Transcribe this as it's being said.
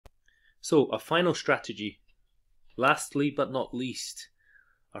So a final strategy. Lastly but not least,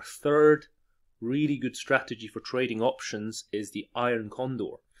 our third really good strategy for trading options is the Iron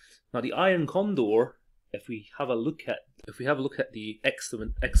Condor. Now the Iron Condor, if we have a look at the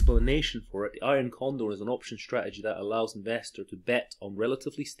excellent explanation for it, the Iron Condor is an option strategy that allows investor to bet on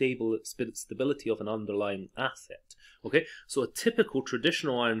relatively stable stability of an underlying asset. Okay, so a typical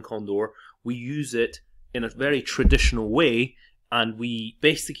traditional Iron Condor, we use it in a very traditional way, and we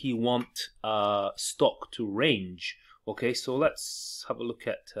basically want stock to range. Okay, so let's have a look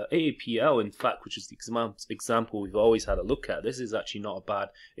at AAPL, in fact, which is the example we've always had a look at. This is actually not a bad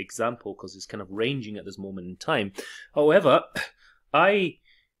example because it's kind of ranging at this moment in time. However,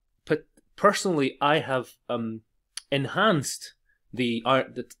 personally I have enhanced the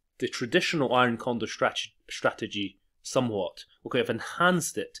traditional Iron Condor strategy somewhat. Okay, I've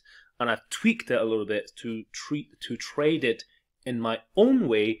enhanced it and I've tweaked it a little bit to trade it in my own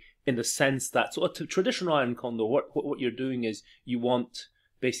way, in the sense that, so a traditional Iron Condor, what you're doing is you want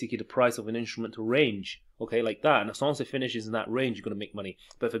basically the price of an instrument to range, okay, like that, and as long as it finishes in that range, you're going to make money.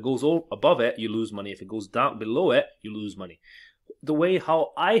 But if it goes above it, you lose money. If it goes down below it, you lose money. The way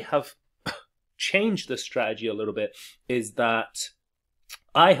how I have changed this strategy a little bit is that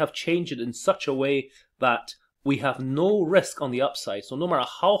I have changed it in such a way that we have no risk on the upside. So no matter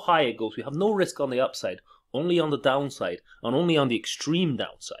how high it goes, we have no risk on the upside, only on the downside, and only on the extreme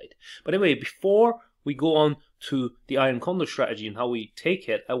downside. But anyway, before we go on to the Iron Condor strategy and how we take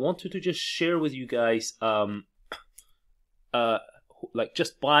it, I wanted to just share with you guys like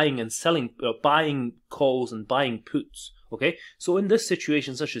just buying and selling, buying calls and buying puts. Okay, so in this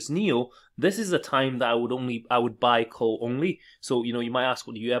situation, such as NEO, this is a time that I would buy call only. So you know, you might ask,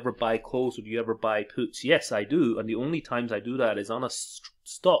 well, do you ever buy calls or do you ever buy puts? Yes, I do, and the only times I do that is on a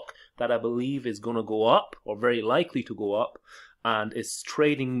stock that I believe is going to go up, or very likely to go up, and it's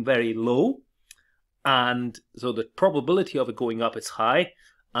trading very low, and so the probability of it going up is high,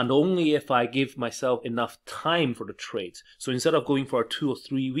 and only if I give myself enough time for the trades. So instead of going for a 2 or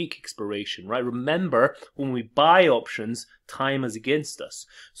 3 week expiration, right? Remember, when we buy options, time is against us.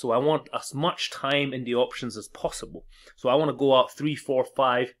 So I want as much time in the options as possible. So I want to go out 3, 4,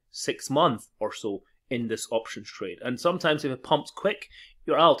 5, 6 months or so in this options trade. And sometimes if it pumps quick,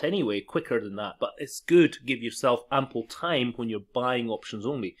 you're out anyway, quicker than that. But it's good to give yourself ample time when you're buying options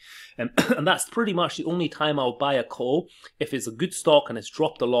only. And that's pretty much the only time I'll buy a call. If it's a good stock and it's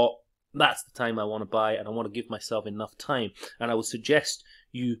dropped a lot, that's the time I want to buy, and I want to give myself enough time. And I would suggest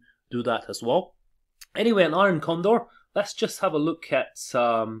you do that as well. Anyway, an Iron Condor, let's just have a look at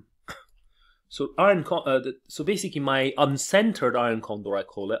so basically my uncentered Iron Condor, I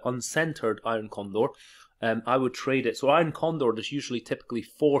call it, uncentered Iron Condor. I would trade it. So Iron Condor, there's usually typically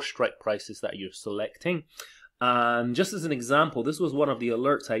 4 strike prices that you're selecting. And just as an example, this was one of the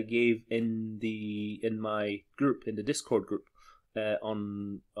alerts I gave in my group, in the Discord group,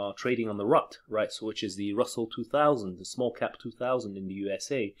 on trading on the RUT, right? So which is the Russell 2000, the small cap 2000 in the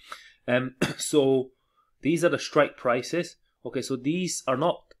USA. So these are the strike prices. Okay, so these are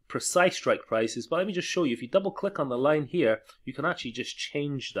not precise strike prices, but let me just show you. If you double click on the line here, you can actually just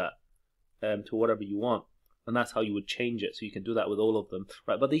change that to whatever you want, and that's how you would change it. So you can do that with all of them,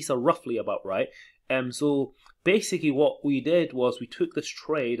 right? But these are roughly about right. So basically what we did was we took this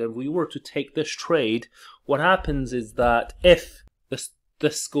trade, and we were to take this trade. What happens is that if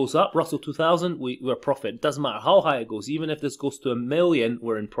this goes up, Russell 2000, we're profit. It doesn't matter how high it goes. Even if this goes to 1 million,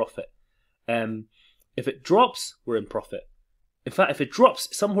 we're in profit. If it drops, we're in profit. In fact, if it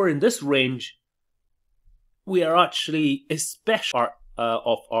drops somewhere in this range, we are actually, especially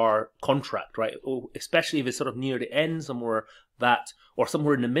of our contract, right? Especially if it's sort of near the end somewhere, that, or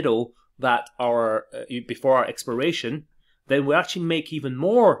somewhere in the middle, that our before our expiration, then we actually make even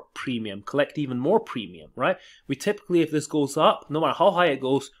more premium, collect even more premium, right? We typically, if this goes up, no matter how high it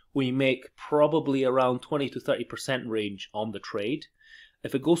goes, we make probably around 20 to 30% range on the trade.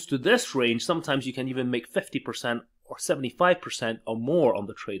 If it goes to this range, sometimes you can even make 50% or 75% or more on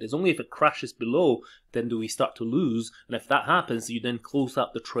the trade. It's only if it crashes below, then do we start to lose. And if that happens, you then close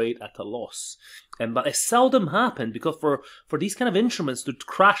out the trade at a loss. But it seldom happens, because for these kind of instruments to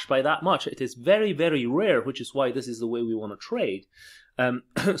crash by that much, it is very, very rare, which is why this is the way we want to trade.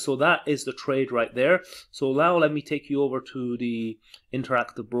 So that is the trade right there. So now let me take you over to the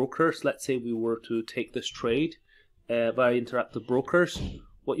interactive brokers. Let's say we were to take this trade via interactive brokers.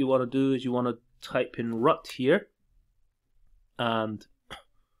 What you want to do is you want to type in RUT here. And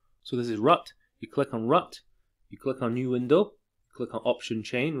so this is RUT. You click on RUT, you click on new window, click on option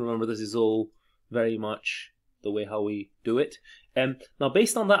chain. Remember, this is all very much the way how we do it. Now,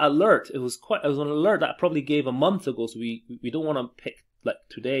 based on that alert, it was an alert that I probably gave a month ago, so we don't want to pick like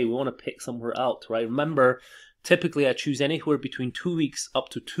today, we want to pick somewhere out, right? Remember, typically I choose anywhere between 2 weeks up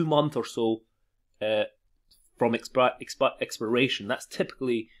to 2 months or so from expiration. That's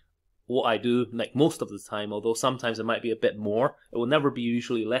typically what I do, like most of the time, although sometimes it might be a bit more. It will never be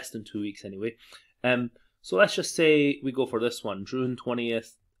usually less than 2 weeks anyway. So let's just say we go for this one, June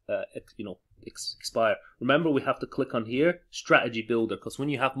 20th, expire. Remember, we have to click on here, strategy builder, because when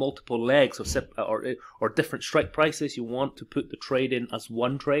you have multiple legs or different strike prices, you want to put the trade in as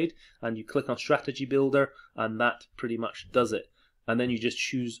one trade, and you click on strategy builder, and that pretty much does it. And then you just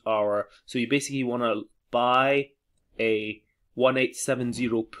choose so you basically want to buy a 1870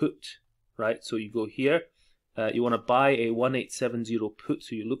 put, right? So you go here, you want to buy a 1870 put,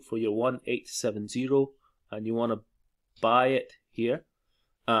 so you look for your 1870, and you want to buy it here.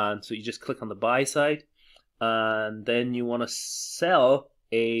 And so you just click on the buy side, and then you want to sell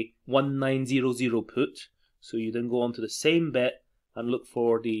a 1900 put. So you then go on to the same bet and look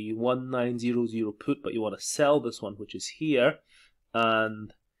for the 1900 put, but you want to sell this one, which is here,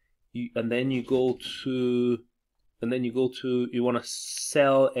 and then you want to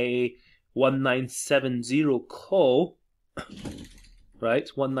sell a 1970 call, right?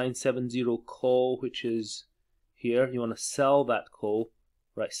 1970 call, which is here. You want to sell that call.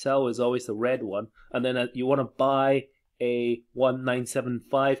 Right, sell is always the red one, and then you want to buy a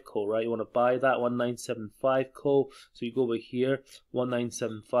 1975 call, right? You want to buy that 1975 call, so you go over here,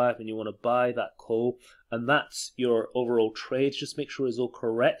 1975, and you want to buy that call, and that's your overall trade. Just make sure it's all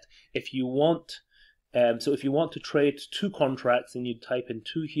correct. If you want, so if you want to trade 2 contracts, then you type in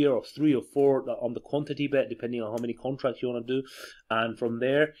 2 here, or 3 or 4 on the quantity bet, depending on how many contracts you want to do. And from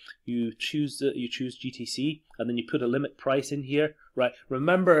there, you choose GTC, and then you put a limit price in here, right?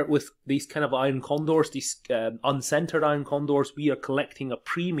 Remember, with these kind of iron condors, these uncentered iron condors, we are collecting a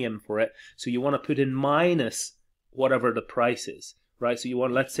premium for it. So you want to put in minus whatever the price is, right? So you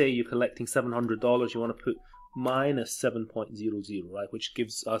want, let's say you're collecting $700, you want to put minus 7.00, right, which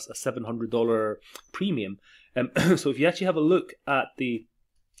gives us a $700 premium. So if you actually have a look at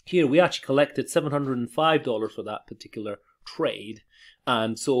here, we actually collected $705 for that particular trade,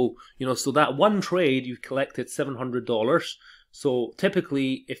 and so so that one trade you collected $700. So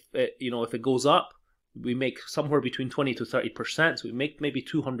typically, if it goes up, we make somewhere between 20 to 30%. So we make maybe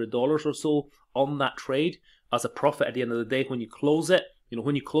 $200 or so on that trade as a profit at the end of the day when you close it.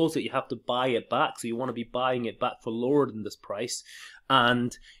 When you close it, you have to buy it back. So you want to be buying it back for lower than this price.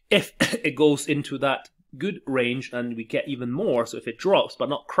 And if it goes into that good range and we get even more, so if it drops but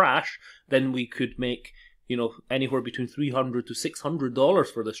not crash, then we could make, anywhere between $300 to $600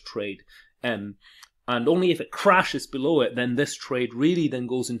 for this trade. And only if it crashes below it, then this trade really then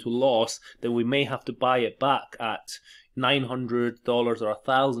goes into loss. Then we may have to buy it back at $900 or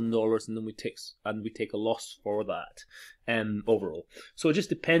 $1,000, and then we take a loss for that overall. So it just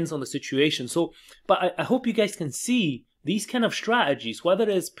depends on the situation. So, but I hope you guys can see these kind of strategies, whether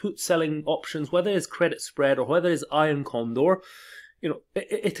it's put selling options, whether it's credit spread, or whether it's iron condor.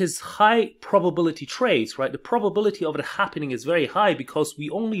 It is high probability trades, right? The probability of it happening is very high because we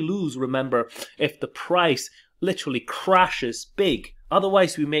only lose, remember, if the price literally crashes big.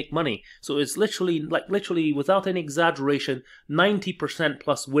 Otherwise, we make money. So it's literally, without any exaggeration, 90%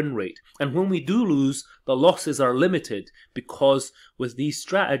 plus win rate. And when we do lose, the losses are limited because with these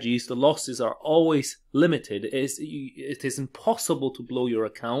strategies, the losses are always limited. It is impossible to blow your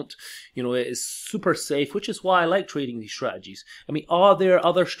account. It is super safe, which is why I like trading these strategies. I mean, are there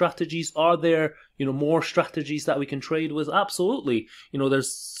other strategies? Are there, more strategies that we can trade with? Absolutely.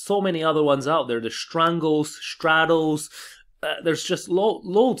 There's so many other ones out there. There's strangles, straddles. There's just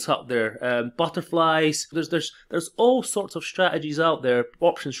loads out there. Butterflies. There's all sorts of strategies out there,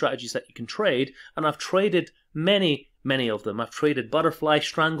 option strategies that you can trade, and I've traded many of them. I've traded butterfly,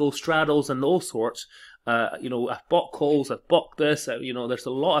 strangles, straddles, and all sorts. I've bought calls, I've bought this. There's a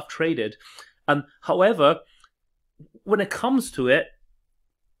lot I've traded, and however, when it comes to it,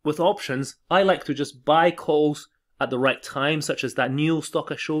 with options, I like to just buy calls at the right time, such as that NEO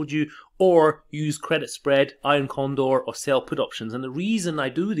stock I showed you, or use credit spread, iron condor, or sell put options. And the reason I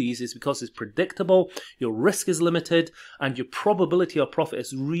do these is because it's predictable, your risk is limited, and your probability of profit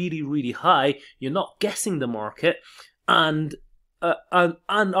is really, really high. You're not guessing the market, and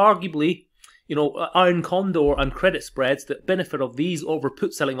arguably, iron condor and credit spreads, the benefit of these over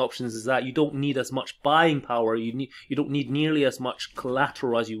put selling options is that you don't need as much buying power. You don't need nearly as much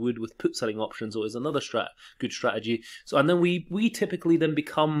collateral as you would with put selling options. So it's another good strategy. So, and then we typically then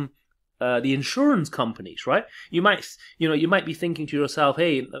become the insurance companies, right? You might be thinking to yourself,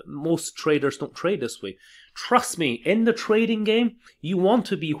 hey, most traders don't trade this way. Trust me, in the trading game, you want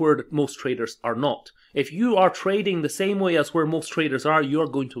to be where most traders are not. If you are trading the same way as where most traders are, you're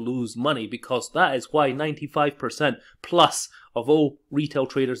going to lose money, because that is why 95% plus of all retail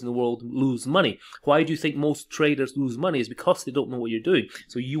traders in the world lose money. Why do you think most traders lose money? Is because they don't know what you're doing.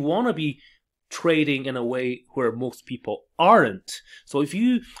 So you want to be trading in a way where most people aren't. So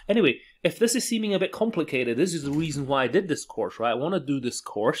anyway, if this is seeming a bit complicated, this is the reason why I did this course, right? I want to do this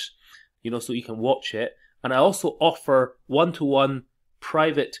course, so you can watch it. And I also offer one-to-one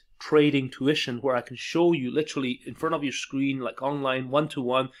private trading tuition where I can show you literally in front of your screen, like online,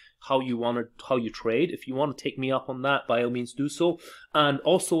 one-to-one, how you trade. If you want to take me up on that, by all means do so. And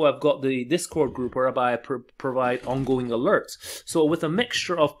also I've got the Discord group whereby I provide ongoing alerts. So with a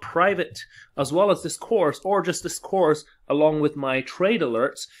mixture of private as well as this course, or just this course along with my trade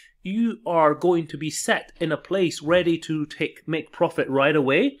alerts, you are going to be set in a place ready to make profit right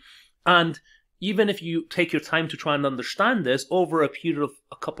away. And even if you take your time to try and understand this, over a period of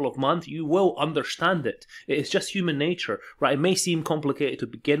a couple of months, you will understand it. It's just human nature, right? It may seem complicated to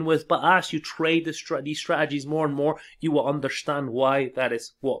begin with, but as you trade these strategies more and more, you will understand why that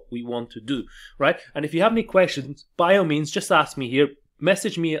is what we want to do, right? And if you have any questions, by all means, just ask me here.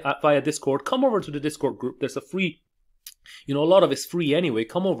 Message me via Discord. Come over to the Discord group. There's a free, a lot of it's free anyway.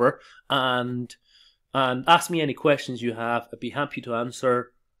 Come over and ask me any questions you have. I'd be happy to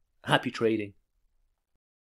answer. Happy trading.